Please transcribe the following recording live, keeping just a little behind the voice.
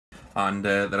And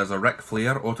there is a RIC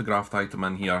FLAIR autographed item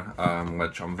in here,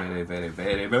 which I'm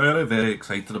very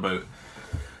excited about.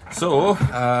 So,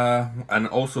 and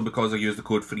also because I used the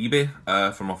code FREEBIE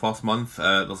for my first month,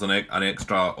 there's an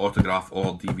extra autograph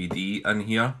or DVD in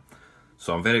here.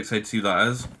 So I'm very excited to see who that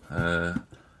is.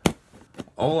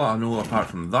 All I know apart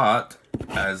from that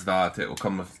is that it will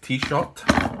come with a t-shirt.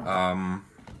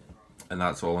 And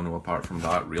that's all I know apart from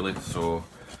that, really. So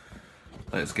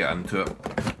let's get into it.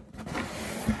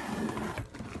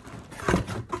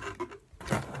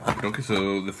 Okay,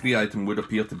 so the free item would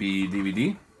appear to be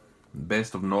DVD. The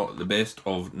best of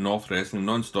North Wrestling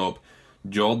non-stop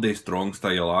Geordie strong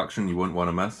style action you won't want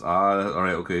to miss.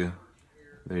 Alright, okay.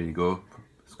 There you go.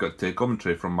 It's got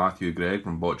commentary from Matthew Gregg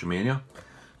from Botchamania.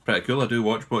 Pretty cool. I do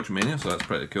watch Botchamania, so that's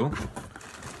pretty cool.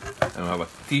 And we have a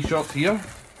t-shirt here.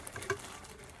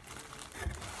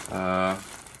 That's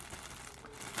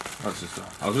just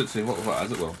I was about to say, what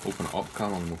is it? Well, open it up,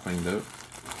 Cam, and we'll find out.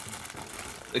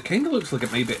 It kind of looks like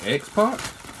it might be X-Pac,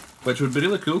 which would be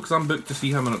really cool because I'm booked to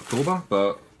see him in October,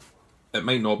 but it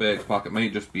might not be X-Pac, it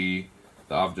might just be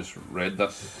that I've just read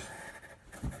this.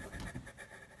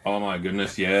 Oh my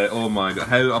goodness, yeah, oh my god,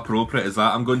 how appropriate is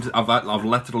that? I've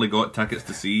literally got tickets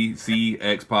to see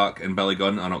X-Pac and Billy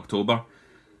Gunn in October,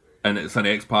 and it's an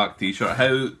X-Pac t-shirt.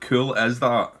 How cool is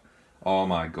that? Oh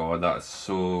my god, that's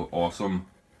so awesome.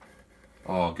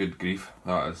 Oh, good grief,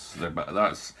 that's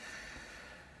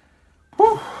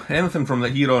whew, anything from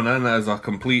here on in is a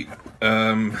complete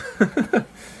a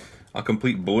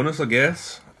complete bonus, I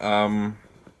guess. There's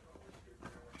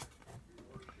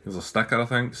a sticker, I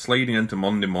think, sliding into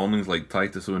Monday mornings like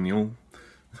Titus O'Neil.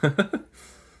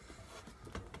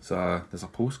 So there's a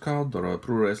postcard or a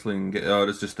pro wrestling.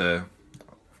 It's just I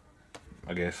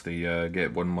guess the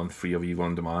get 1 month free of EVE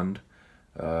on demand.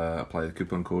 Apply the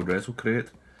coupon code Wrestlecrate.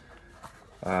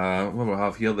 What do we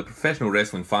have here? The Professional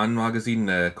Wrestling Fan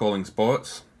Magazine, Calling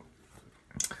Spots.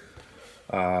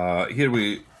 Here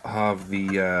we have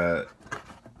the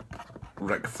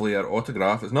RIC FLAIR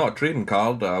autograph. It's not a trading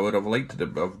card. I would have liked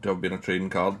it to have been a trading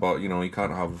card, but you know, you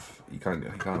can't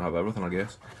have everything, I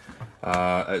guess.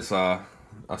 It's a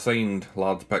signed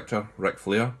large picture, RIC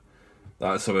FLAIR.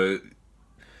 That's about,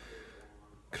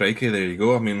 crikey, there you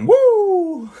go. I mean,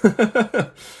 woo!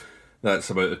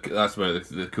 That's about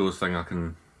the coolest thing I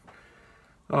can.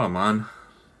 Oh man,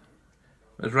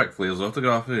 it's RIC FLAIR's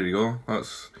autograph. There you go.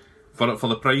 That's for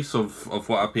the price of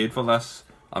what I paid for this.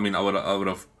 I mean, I would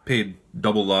have paid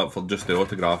double that for just the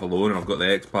autograph alone, and I've got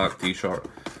the X-Pac t-shirt.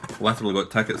 Literally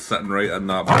got tickets sitting right in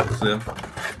that box there.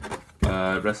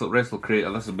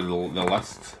 Wrestlecrate. This will be the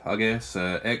list, I guess.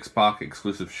 X-Pac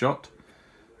exclusive shirt.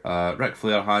 RIC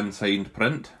FLAIR hand signed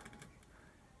print.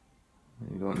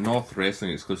 You got North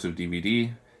Wrestling exclusive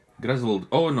DVD. Grizzled.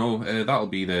 Oh no, that'll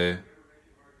be the.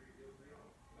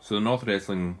 So the North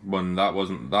Wrestling one, that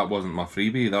wasn't my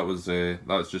freebie.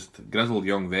 That's just Grizzled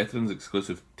Young Veterans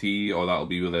exclusive tee. Or that'll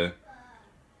be with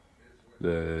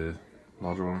the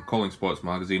larger one. Calling Spots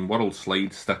magazine. World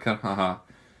Slide sticker. Haha.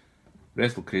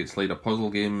 Wrestlecrate Slider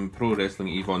puzzle game. Pro Wrestling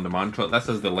EVE on demand. This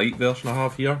is the light version I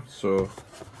have here. So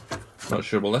not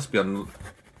sure. Will this be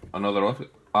another auto?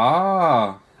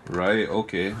 Ah. Right,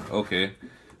 okay.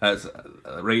 That's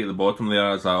right at the bottom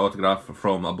there is an autograph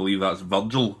from, I believe that's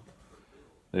Virgil.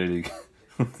 There you go.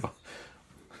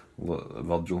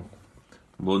 Virgil.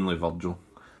 Lonely Virgil.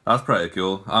 That's pretty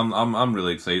cool. I'm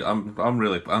really excited. I'm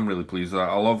really pleased with that.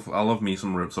 I love me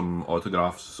some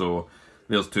autographs, so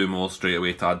there's 2 more straight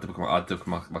away to add to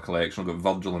my collection. I've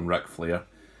got Virgil and RIC FLAIR.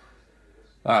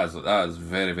 That is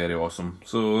very awesome.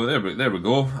 So there we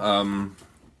go.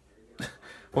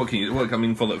 What I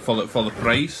mean for the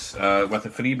price, with the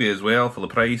freebie as well, for the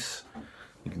price,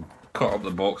 you can cut up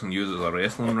the box and use it as a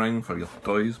wrestling ring for your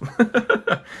toys. For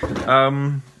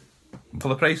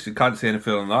the price, you can't say any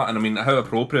further than that. And I mean, how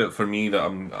appropriate for me that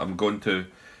I'm going to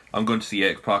see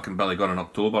X-Pac and Billy Gunn in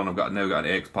October, and I've now got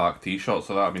an X-Pac t-shirt.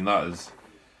 So that is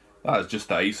just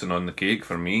the icing on the cake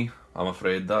for me. I'm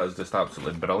afraid that is just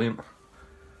absolutely brilliant.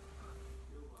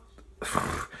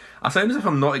 I sound as if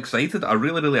I'm not excited. I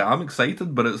really am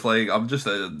excited, but it's like I'm just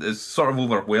it's sort of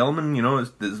overwhelming, you know.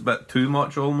 It's a bit too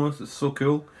much almost. It's so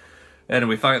cool.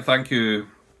 Anyway, thank you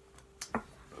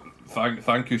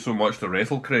so much to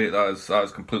Wrestlecrate. That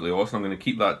is completely awesome. I'm going to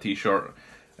keep that t-shirt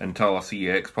until I see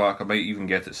X-Pac. I might even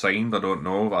get it signed. I don't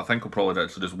know, but I think I'll probably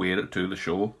actually just wear it to the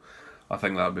show. I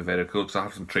think that would be very cool because I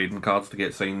have some trading cards to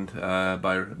get signed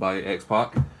by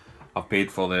X-Pac. I've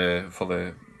paid for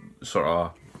the sort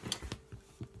of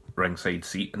ringside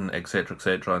seat and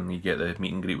etc, and you get the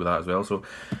meet and greet with that as well. So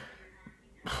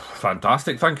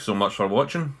fantastic. Thank you so much for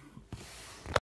watching.